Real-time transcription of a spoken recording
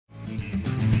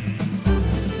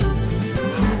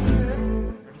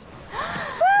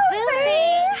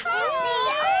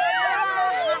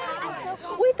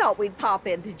thought we'd pop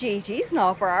into Gigi's and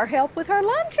offer our help with her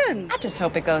luncheon. I just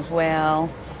hope it goes well.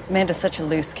 Amanda's such a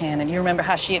loose cannon. You remember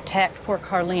how she attacked poor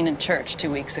Carlene in church 2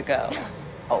 weeks ago?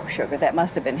 Oh, sugar, that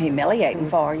must have been humiliating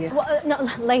for you. Well, no,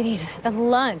 ladies, the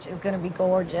lunch is going to be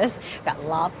gorgeous. Got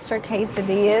lobster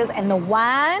quesadillas and the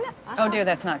wine. Oh, dear,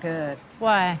 that's not good.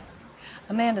 Why?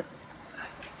 Amanda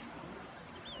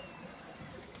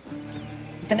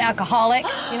is an alcoholic,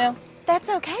 you know? That's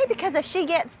okay, because if she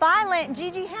gets violent,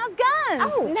 Gigi has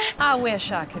guns. Oh, I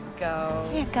wish I could go.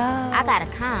 Yeah, go. I got a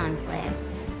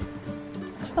conflict.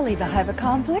 I believe I have a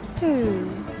conflict, too.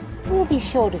 We'll be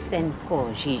sure to send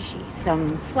poor Gigi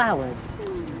some flowers.